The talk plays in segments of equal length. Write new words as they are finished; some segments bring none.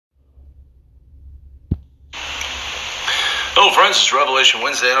Hello friends, it's Revelation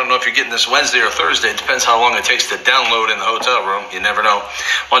Wednesday. I don't know if you're getting this Wednesday or Thursday. It depends how long it takes to download in the hotel room. You never know.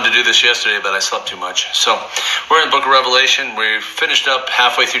 Wanted to do this yesterday, but I slept too much. So we're in the book of Revelation. We finished up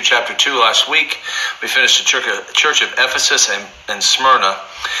halfway through chapter 2 last week. We finished the church of Ephesus and Smyrna.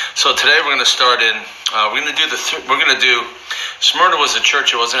 So today we're going to start in, Smyrna was a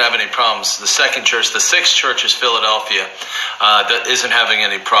church that wasn't having any problems. The second church, the sixth church is Philadelphia, that isn't having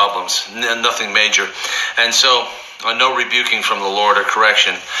any problems, nothing major. And so no rebuking from the Lord or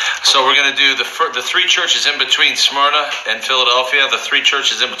correction. So we're going to do the three churches in between Smyrna and Philadelphia. The three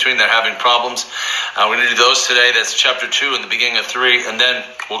churches in between, they're having problems. We're going to do those today. That's chapter 2 and the beginning of 3. And then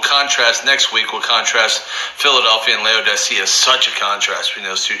next week we'll contrast Philadelphia and Laodicea. Such a contrast between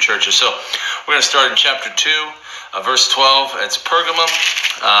those two churches. So we're going to start in chapter 2. Verse 12, it's Pergamum,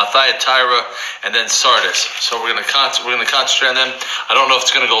 Thyatira, and then Sardis. So we're going to concentrate on them. I don't know if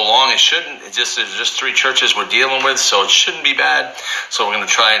it's going to go long. It shouldn't. There's just three churches we're dealing with, so it shouldn't be bad. So we're going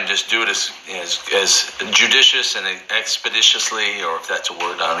to try and just do it as judicious and expeditiously, or if that's a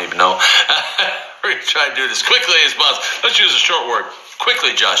word, I don't even know. We're going to try and do it as quickly as possible. Let's use a short word.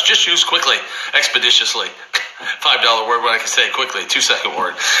 Quickly, Josh. Just use quickly, expeditiously. $5 word when I can say it quickly. 2-second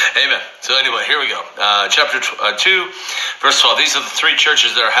word. Amen. So anyway, here we go. Chapter 2, verse 12. These are the three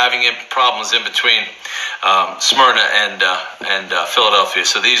churches that are having problems in between Smyrna and Philadelphia.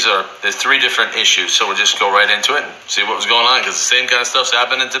 So these are the three different issues. So we'll just go right into it and see what was going on, because the same kind of stuff's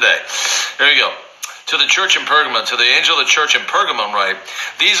happening today. Here we go. To the church in Pergamum, to the angel of the church in Pergamum write,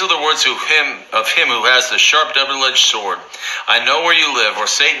 these are the words of him who has the sharp double-edged sword. I know where you live,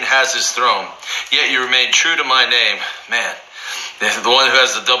 where Satan has his throne, yet you remain true to my name. Man, the one who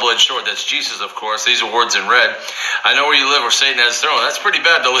has the double-edged sword, that's Jesus, of course. These are words in red. I know where you live, where Satan has his throne. That's pretty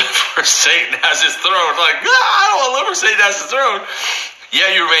bad to live where Satan has his throne. Like, I don't want to live where Satan has his throne. Yeah,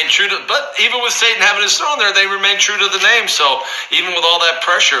 you remain true to, but even with Satan having his throne there, they remain true to the name. So even with all that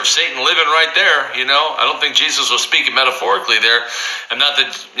pressure of Satan living right there, I don't think Jesus was speaking metaphorically there. And not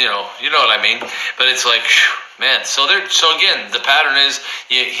that, you know what I mean. But it's like, man. So again, the pattern is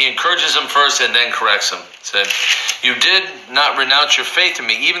he encourages them first and then corrects them. Said, you did not renounce your faith in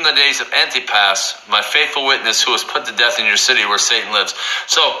me, even the days of Antipas, my faithful witness, who was put to death in your city where Satan lives.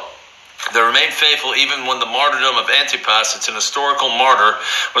 So they remained faithful even when the martyrdom of Antipas, it's an historical martyr,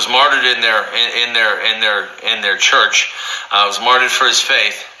 was martyred in their church. Was martyred for his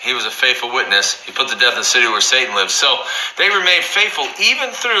faith. He was a faithful witness. He put to death in the city where Satan lives. So they remained faithful even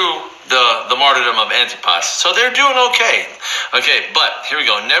through the martyrdom of Antipas. So they're doing okay. Okay, but here we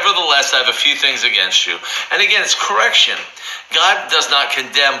go. Nevertheless, I have a few things against you. And again, it's correction. God does not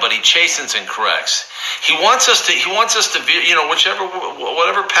condemn, but he chastens and corrects. He wants us to be,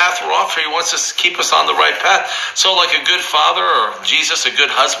 whatever path we're off, he wants us to keep us on the right path. So like a good father, or Jesus, a good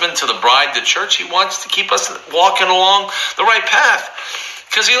husband to the bride, the church, he wants to keep us walking along the right path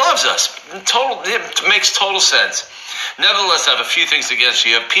because he loves us. It makes total sense. Nevertheless, I have a few things against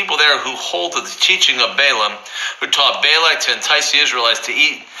you. You have people there who hold to the teaching of Balaam, who taught Balak to entice the Israelites to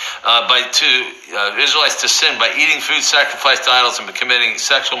Israelites to sin by eating food sacrificed to idols and by committing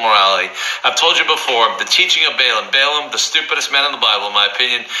sexual morality. I've told you before, the teaching of Balaam, the stupidest man in the Bible, in my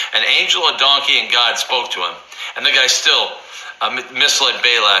opinion, an angel, a donkey, and God spoke to him. And the guy still misled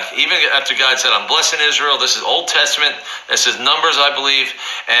Balak. Even after God said, I'm blessing Israel, this is Old Testament, this is Numbers, I believe,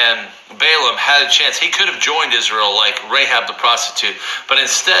 and Balaam had a chance. He could have joined Israel like Rahab the prostitute, but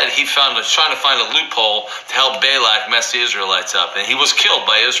instead he trying to find a loophole to help Balak mess the Israelites up, and he was killed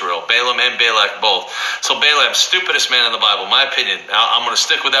by Israel, Balaam and Balak both. So Balaam, stupidest man in the Bible, my opinion. I'm going to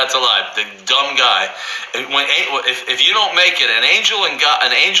stick with that till life. The dumb guy. If you don't make it, an angel of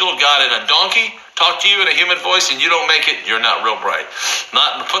God and a donkey talk to you in a human voice and you don't make it, you're not real bright.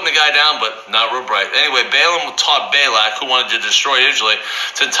 Not putting the guy down, but not real bright. Anyway, Balaam taught Balak, who wanted to destroy Israel,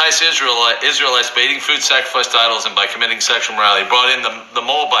 to entice Israelites by eating food sacrificed to idols and by committing sexual morality. He brought in the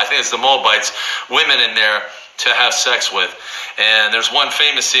Moabites, I think it's the Moabites, women in there to have sex with. And there's one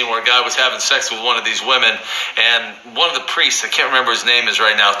famous scene where a guy was having sex with one of these women, and one of the priests, I can't remember his name is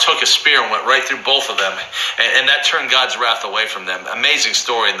right now, took a spear and went right through both of them, and that turned God's wrath away from them. Amazing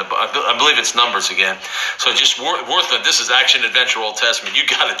story. I believe it's Numbers again. So just worth it. This is action adventure Old Testament. You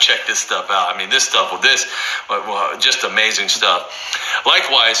got to check this stuff out. I mean, this stuff with this, just amazing stuff.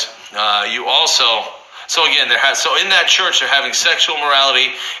 Likewise, you also. So again, in that church, they're having sexual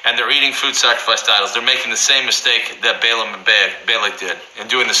morality and they're eating food sacrificed to idols. They're making the same mistake that Balaam and Balak did and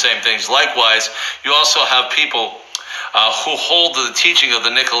doing the same things. Likewise, you also have people who hold to the teaching of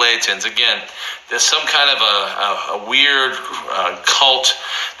the Nicolaitans. Again, there's some kind of a weird cult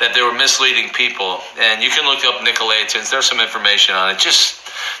that they were misleading people. And you can look up Nicolaitans. There's some information on it. Just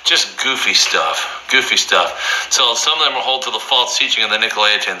Just goofy stuff. So some of them are hold to the false teaching of the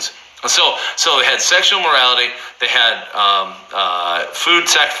Nicolaitans. So they had sexual morality, they had food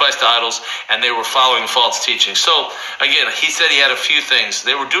sacrificed to idols, and they were following false teaching. So, again, he said he had a few things.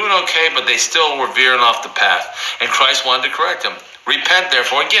 They were doing okay, but they still were veering off the path. And Christ wanted to correct them. Repent,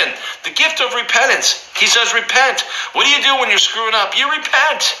 therefore. Again, the gift of repentance. He says, repent. What do you do when you're screwing up? You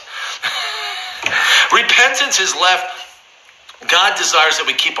repent. Repentance is left. God desires that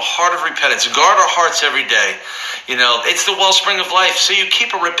we keep a heart of repentance. Guard our hearts every day. You know, it's the wellspring of life. So you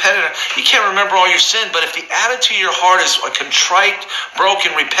keep a repentant. You can't remember all your sin, but if the attitude of your heart is a contrite,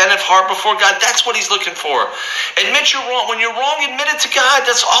 broken, repentant heart before God, that's what he's looking for. Admit you're wrong. When you're wrong, admit it to God.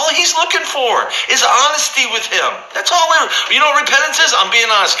 That's all he's looking for, is honesty with him. That's all. You know what repentance is? I'm being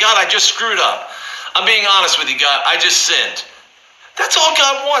honest. God, I just screwed up. I'm being honest with you, God. I just sinned. That's all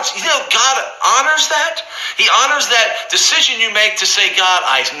God wants. You know, God honors that. He honors that decision you make to say, God,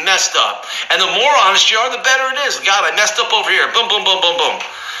 I messed up. And the more honest you are, the better it is. God, I messed up over here. Boom, boom, boom, boom, boom.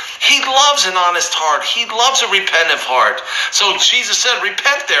 He loves an honest heart. He loves a repentant heart. So Jesus said,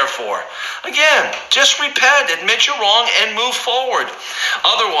 repent therefore. Again, just repent, admit you're wrong, and move forward.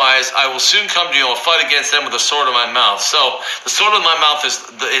 Otherwise, I will soon come to you and fight against them with the sword of my mouth. So the sword of my mouth is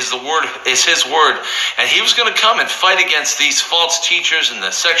his word. And he was going to come and fight against these false teachers and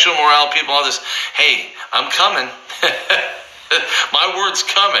the sexual morale people, all this. Hey, I'm coming. My word's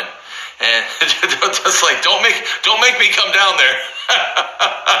coming. And just like, don't make me come down there.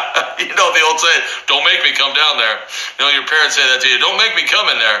 You know the old saying, don't make me come down there. You know, your parents say that to you, don't make me come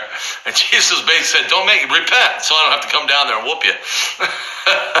in there. And Jesus basically said, repent, so I don't have to come down there and whoop you.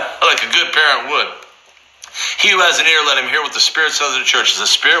 Like a good parent would. He who has an ear, let him hear what the Spirit says to the churches. The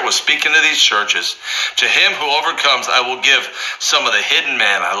Spirit was speaking to these churches. To him who overcomes, I will give some of the hidden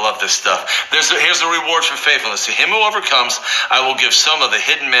manna. I love this stuff. Here's the reward for faithfulness. To him who overcomes, I will give some of the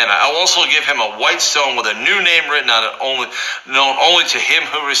hidden manna. I will also give him a white stone with a new name written on it, known only to him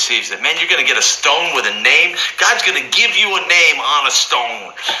who receives it. Man, you're going to get a stone with a name. God's going to give you a name on a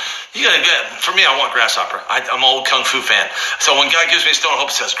stone. For me, I want grasshopper. I'm an old Kung Fu fan. So when God gives me a stone, I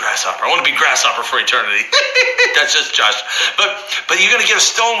hope it says grasshopper. I want to be grasshopper for eternity. That's just Josh. But you're going to get a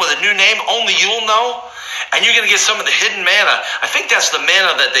stone with a new name, only you'll know. And you're going to get some of the hidden manna. I think that's the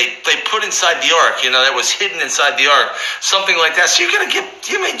manna that they put inside the ark, that was hidden inside the ark. Something like that. So you're going to get,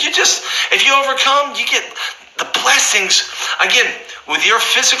 if you overcome, you get the blessings. Again, with your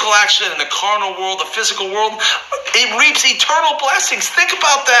physical action in the carnal world, the physical world, it reaps eternal blessings. Think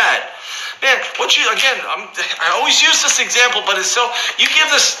about that. Man, I always use this example, but it's so, you give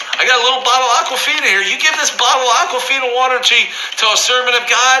this, I got a little bottle of Aquafina here, you give this bottle of Aquafina water to a servant of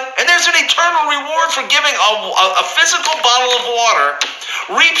God, and there's an eternal reward for giving a physical bottle of water,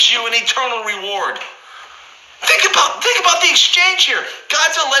 reaps you an eternal reward. Think about the exchange here.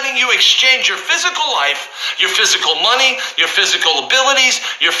 God's letting you exchange your physical life, your physical money, your physical abilities,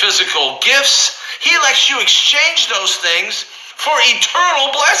 your physical gifts. He lets you exchange those things for eternal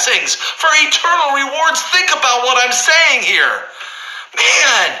blessings, for eternal rewards. Think about what I'm saying here.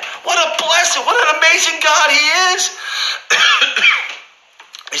 Man, what a blessing, what an amazing God he is.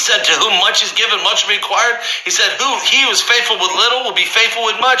 He said, to whom much is given, much will be required. He said, he who is faithful with little will be faithful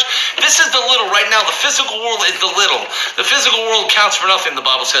with much. This is the little right now. The physical world is the little. The physical world counts for nothing, the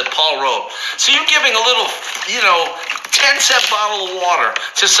Bible said, Paul wrote. So you're giving a little, 10-cent bottle of water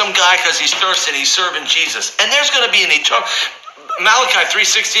to some guy because he's thirsty and he's serving Jesus. And there's going to be an eternal... Malachi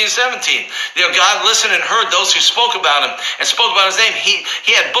 3:16 and 17. God listened and heard those who spoke about him and spoke about his name. He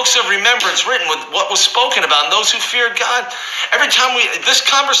had books of remembrance written with what was spoken about, and those who feared God. Every time this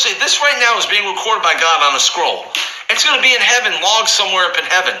right now is being recorded by God on a scroll. It's going to be in heaven, logged somewhere up in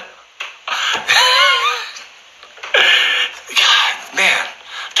heaven. God, man,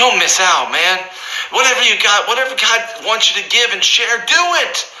 don't miss out, man. Whatever you got, whatever God wants you to give and share, do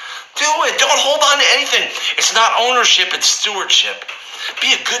it. Do it. Don't hold on to anything. It's not ownership, it's stewardship.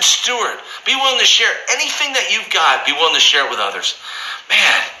 Be a good steward. Be willing to share anything that you've got. Be willing to share it with others.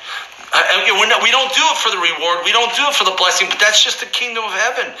 Man, we don't do it for the reward. We don't do it for the blessing, but that's just the kingdom of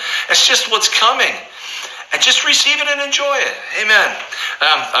heaven. It's just what's coming. And just receive it and enjoy it. Amen.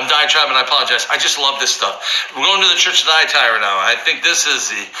 I'm diatribe and I apologize. I just love this stuff. We're going to the Church of Thyatira now. I think this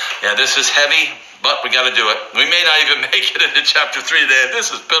is heavy, but we got to do it. We may not even make it into chapter 3 today.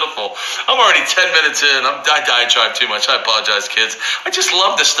 This is pitiful. I'm already 10 minutes in. I diatribe too much. I apologize, kids. I just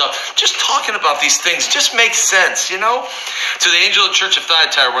love this stuff. Just talking about these things just makes sense, you know? To the angel of the church of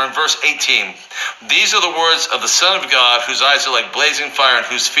Thyatira, we're in verse 18. These are the words of the Son of God, whose eyes are like blazing fire and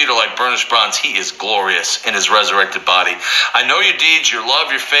whose feet are like burnished bronze. He is glorious in his resurrected body. I know your deeds, your love,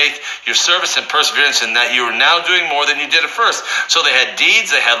 your faith, your service and perseverance, and that you are now doing more than you did at first. So they had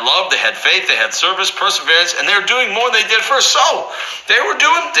deeds, they had love, they had faith, they had service, perseverance, and they're doing more than they did at first. So they were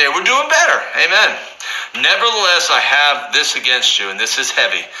doing better. Amen. Nevertheless, I have this against you, and this is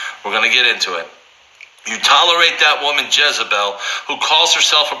heavy. We're going to get into it. You tolerate that woman Jezebel, who calls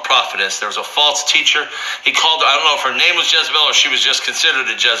herself a prophetess. There was a false teacher. He called her, I don't know if her name was Jezebel or she was just considered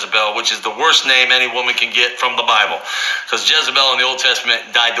a Jezebel, which is the worst name any woman can get from the Bible. Because Jezebel in the Old Testament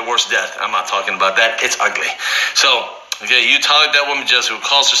died the worst death. I'm not talking about that. It's ugly. So, okay, you tolerate that woman Jezebel, who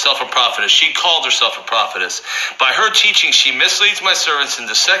calls herself a prophetess. She called herself a prophetess. By her teaching, she misleads my servants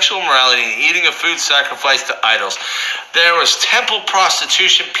into sexual immorality and eating of food sacrificed to idols. There was temple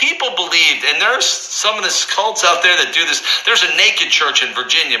prostitution. People believed, and there's some of these cults out there that do this. There's a naked church in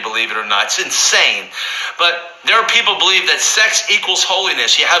Virginia, believe it or not. It's insane. But there are people who believe that sex equals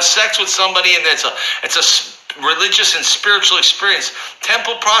holiness. You have sex with somebody, and it's a religious and spiritual experience.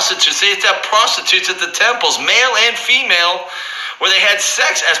 Temple prostitutes, they used to have prostitutes at the temples, male and female, where they had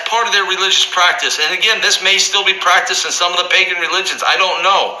sex as part of their religious practice. And again, this may still be practiced in some of the pagan religions. I don't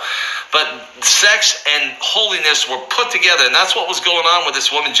know. But sex and holiness were put together, and that's what was going on with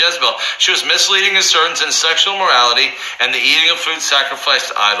this woman Jezebel. She was misleading his servants in sexual morality and the eating of food sacrificed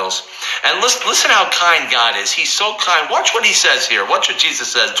to idols. And listen how kind God is. He's so kind. Watch what he says here. Watch what Jesus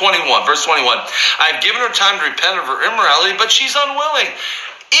says. 21, verse 21. I've given her time to repent of her immorality, but she's unwilling.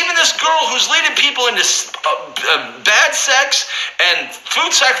 Even this girl who's leading people into bad sex and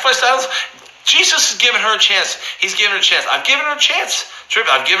food sacrificed to idols, Jesus has given her a chance. He's given her a chance. I've given her a chance.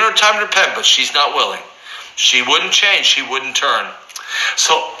 I've given her time to repent, but she's not willing. She wouldn't change. She wouldn't turn.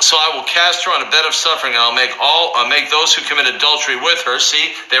 So I will cast her on a bed of suffering, and I'll make those who commit adultery with her.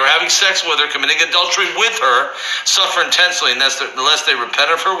 See, they were having sex with her, committing adultery with her, suffer intensely unless they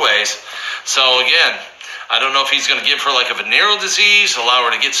repent of her ways. So again, I don't know if he's going to give her like a venereal disease, allow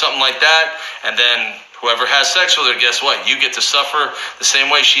her to get something like that, and then whoever has sex with her, guess what? You get to suffer the same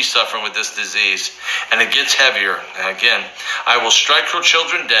way she's suffering with this disease. And it gets heavier. And again, I will strike her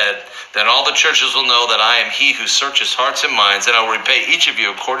children dead. Then all the churches will know that I am he who searches hearts and minds, and I will repay each of you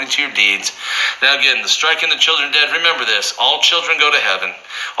according to your deeds. Now again, the striking the children dead, remember this. All children go to heaven.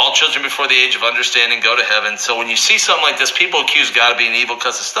 All children before the age of understanding go to heaven. So when you see something like this, people accuse God of being evil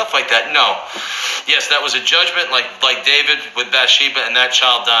because of stuff like that. No. Yes, that was a judgment like David with Bathsheba and that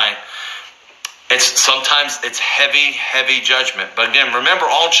child dying. Sometimes it's heavy, heavy judgment. But again, remember,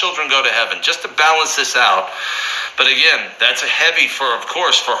 all children go to heaven, just to balance this out. But again, that's a heavy of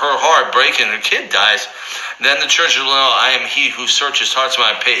course, for her heart breaking, her kid dies. Then the church will know, I am he who searches hearts and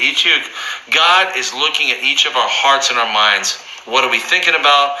minds. God is looking at each of our hearts and our minds. What are we thinking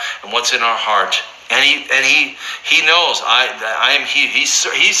about and what's in our heart? And he knows I am he. He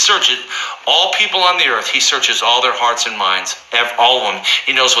searches all people on the earth. He searches all their hearts and minds, all of them.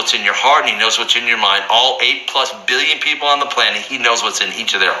 He knows what's in your heart and he knows what's in your mind. All 8+ billion people on the planet, he knows what's in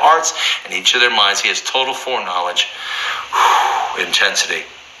each of their hearts and each of their minds. He has total foreknowledge, intensity.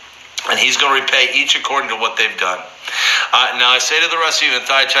 And he's going to repay each according to what they've done. Now I say to the rest of you in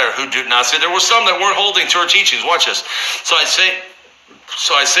Thyatira who do not say, there were some that weren't holding to her teachings. Watch this. So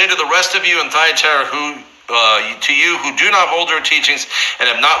I say to the rest of you in Thyatira to you who do not hold her teachings and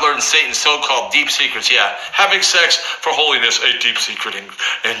have not learned Satan's so-called deep secrets. Yeah, having sex for holiness, a deep secret in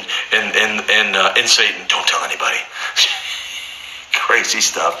Satan. Don't tell anybody. Crazy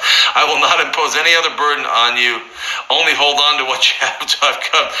stuff. I will not impose any other burden on you. Only hold on to what you have until I've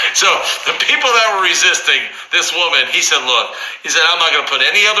come. So the people that were resisting this woman, he said, look, I'm not going to put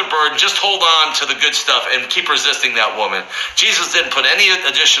any other burden. Just hold on to the good stuff and keep resisting that woman. Jesus didn't put any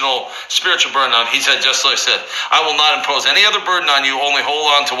additional spiritual burden on. He said, just like I said, I will not impose any other burden on you. Only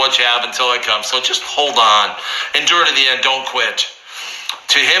hold on to what you have until I come. So just hold on. Endure to the end. Don't quit.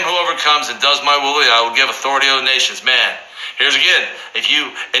 To him who overcomes and does my will, I will give authority over the nations. Man, here's again, if you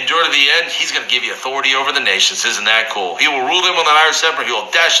endure to the end, he's going to give you authority over the nations. Isn't that cool? He will rule them with an iron scepter. He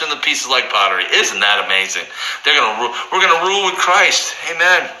will dash them to pieces like pottery. Isn't that amazing? We're going to rule with Christ.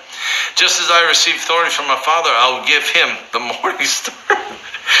 Amen. Just as I received authority from my Father, I will give him the morning star.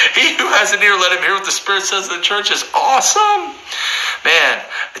 He who has an ear, let him hear what the Spirit says to the church. Is awesome. Man,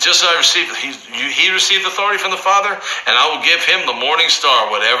 just as I received, he received authority from the Father, and I will give him the morning star,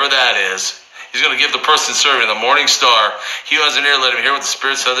 whatever that is. He's going to give the person serving the morning star. He who has an ear, let him hear what the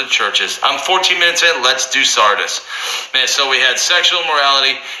Spirit says to the churches. I'm 14 minutes in. Let's do Sardis. Man, so we had sexual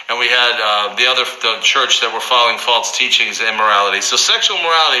immorality, and we had the church that were following false teachings and immorality. So sexual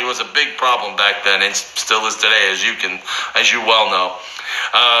immorality was a big problem back then, and still is today, as you well know.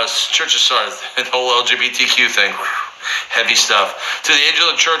 Church of Sardis, the whole LGBTQ thing. Heavy stuff. To the angel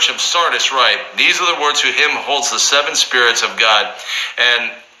of the church of Sardis write, these are the words who him holds the 7 spirits of God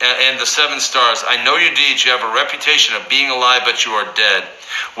and the 7 stars. I know your deeds. You have a reputation of being alive, but you are dead.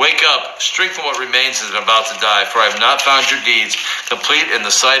 Wake up, strengthen what remains and is about to die, for I have not found your deeds complete in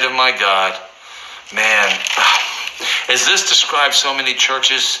the sight of my God. Man, as this describes so many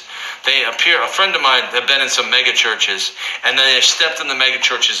churches, they appear. A friend of mine had been in some mega churches, and then they stepped in the mega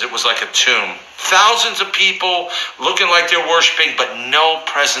churches. It was like a tomb. Thousands of people looking like they're worshiping, but no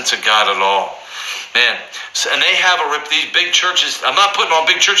presence of God at all. Man, and they have these big churches. I'm not putting all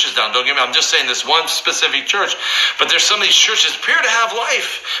big churches down. Don't get me. I'm just saying this one specific church. But there's some of these churches appear to have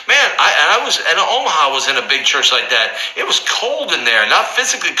life. Man, I was in Omaha. Was in a big church like that. It was cold in there, not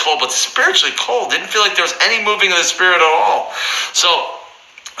physically cold, but spiritually cold. Didn't feel like there was any moving of the Spirit at all. So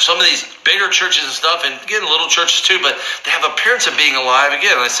some of these bigger churches and stuff, and again, little churches too, but they have appearance of being alive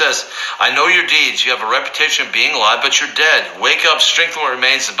again. And it says, I know your deeds. You have a reputation of being alive, but you're dead. Wake up, strengthen what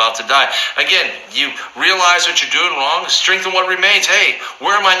remains, is about to die. Again, you realize what you're doing wrong, strengthen what remains. Hey,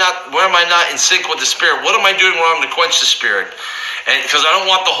 where am I not in sync with the Spirit? What am I doing wrong to quench the Spirit? And because I don't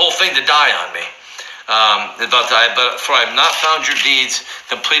want the whole thing to die on me. But for I have not found your deeds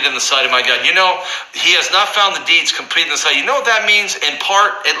complete in the sight of my God. You know, he has not found the deeds complete in the sight. You know what that means? In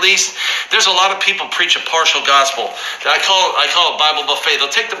part, at least, there's a lot of people preach a partial gospel. I call it Bible buffet.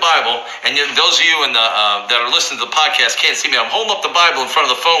 They'll take the Bible, and those of you that are listening to the podcast can't see me. I'm holding up the Bible in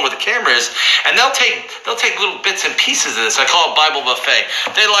front of the phone where the camera is, and they'll take little bits and pieces of this. I call it Bible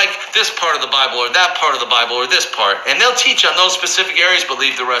buffet. They like this part of the Bible or that part of the Bible or this part, and they'll teach on those specific areas but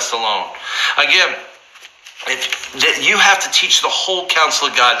leave the rest alone. Again, you have to teach the whole counsel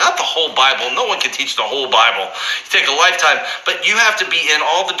of God, not the whole Bible. No one can teach the whole Bible. You take a lifetime, but you have to be in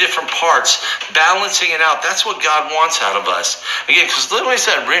all the different parts, balancing it out. That's what God wants out of us. Again, because literally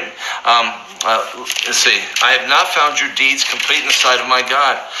said, let's see, I have not found your deeds complete in the sight of my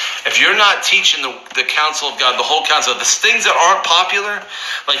God. If you're not teaching the counsel of God, the whole counsel, the things that aren't popular,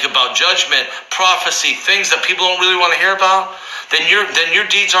 like about judgment, prophecy, things that people don't really want to hear about, then your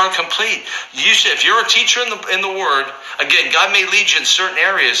deeds aren't complete. You should, if you're a teacher in the Word, again, God may lead you in certain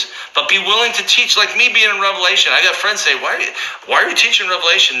areas, but be willing to teach. Like me being in Revelation, I got friends say, "Why are you teaching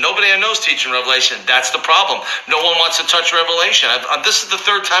Revelation? Nobody I know is teaching Revelation." That's the problem. No one wants to touch Revelation. This is the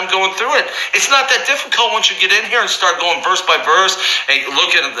 3rd time going through it. It's not that difficult once you get in here and start going verse by verse and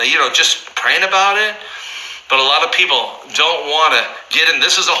looking at just praying about it. But a lot of people don't want to get in.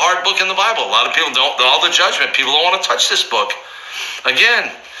 This is a hard book in the Bible. A lot of people don't. All the judgment. People don't want to touch this book.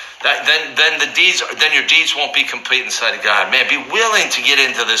 Again, then your deeds won't be complete inside of God. Man, be willing to get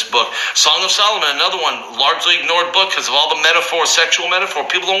into this book. Song of Solomon, another one, largely ignored book because of all the metaphor, sexual metaphor.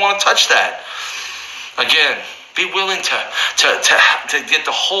 People don't want to touch that. Again, be willing to get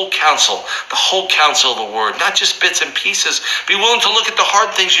the whole counsel of the Word, not just bits and pieces. Be willing to look at the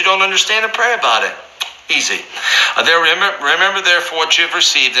hard things you don't understand and pray about it. Easy. Remember therefore what you've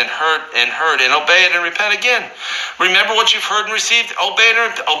received and heard and obey it and repent again. Remember what you've heard and received, obey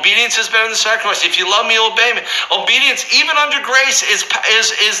it. Obedience is better than sacrifice. If you love me, obey me. Obedience, even under grace, is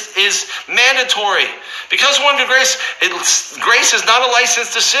mandatory. Because we're under grace, grace is not a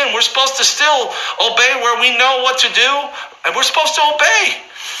license to sin. We're supposed to still obey where we know what to do, and we're supposed to obey.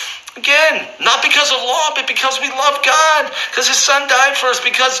 Again, not because of law, but because we love God, because His Son died for us,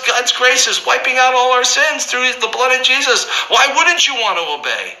 because God's grace is wiping out all our sins through the blood of Jesus. Why wouldn't you want to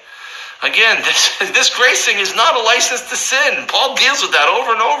obey? Again, this grace thing is not a license to sin. Paul deals with that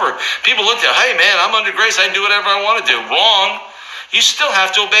over and over. People look at, hey man, I'm under grace, I can do whatever I want to do. Wrong. You still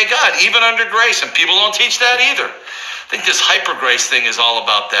have to obey God, even under grace, and people don't teach that either. I think this hyper grace thing is all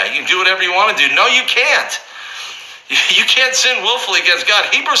about that. You can do whatever you want to do. No, you can't. You can't sin willfully against God.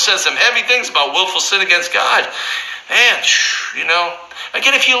 Hebrews says some heavy things about willful sin against God. Man,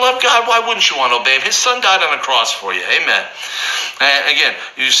 again, if you love God, why wouldn't you want to obey Him? His Son died on the cross for you. Amen. And again,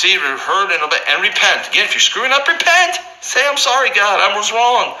 you see, heard, and obey, and repent. Again, if you're screwing up, repent. Say, I'm sorry, God, I was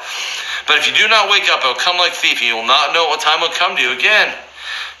wrong. But if you do not wake up, it will come like a thief, and you will not know what time will come to you again.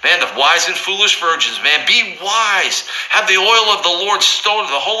 Man, the wise and foolish virgins, man, be wise. Have the oil of the Lord stored,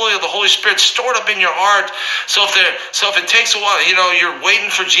 the oil of the Holy Spirit stored up in your heart. So if it takes a while, you're waiting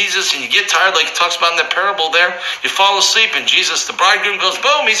for Jesus and you get tired, like it talks about in the parable there, you fall asleep and Jesus, the bridegroom, goes,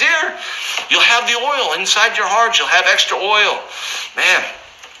 boom, He's here. You'll have the oil inside your heart. You'll have extra oil. Man,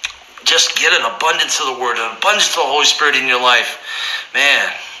 just get an abundance of the Word, an abundance of the Holy Spirit in your life.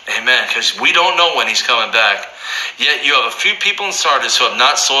 Man, amen, because we don't know when He's coming back. Yet you have a few people in Sardis who have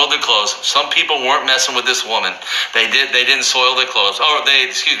not soiled their clothes. Some people weren't messing with this woman. They didn't soil their clothes.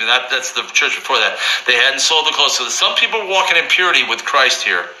 That's the church before that. They hadn't soiled their clothes. So some people are walking in purity with Christ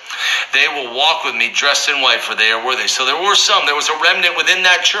here. They will walk with me dressed in white, for they are worthy. So there was a remnant within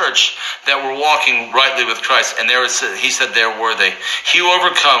that church that were walking rightly with Christ. And he said they're worthy. He who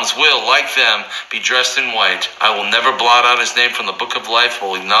overcomes will, like them, be dressed in white. I will never blot out his name from the book of life.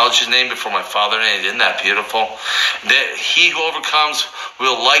 Will acknowledge his name before my Father. Isn't that beautiful? That he who overcomes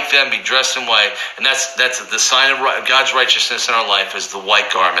will, like them, be dressed in white. And that's the sign of God's righteousness in our life is the white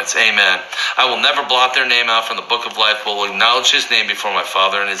garments. Amen. I will never blot their name out from the book of life. Will acknowledge his name before my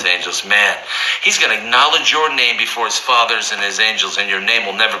Father and his angels. Man, he's going to acknowledge your name before his fathers and his angels, and your name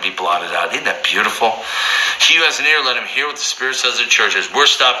will never be blotted out. Isn't that beautiful? He who has an ear, let him hear what the Spirit says to churches. We're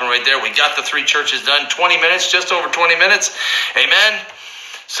stopping right there. We got the 3 churches done. 20 minutes, just over 20 minutes. Amen.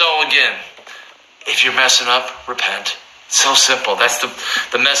 So again, if you're messing up, repent. It's so simple. That's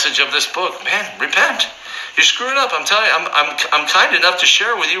the message of this book. Man, repent. You're screwing up. I'm telling you, I'm kind enough to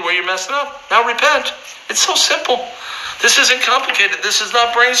share with you where you're messing up. Now repent. It's so simple. This isn't complicated. This is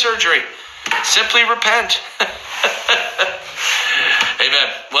not brain surgery. Simply repent. Amen.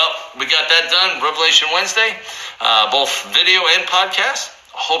 Well, we got that done. Revelation Wednesday, both video and podcast.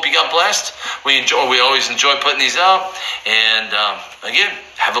 Hope you got blessed. We always enjoy putting these out. And again,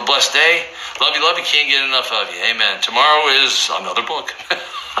 have a blessed day. Love you. Can't get enough of you. Amen. Tomorrow is another book.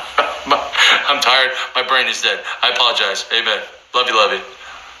 I'm tired. My brain is dead. I apologize. Amen. Love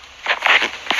you.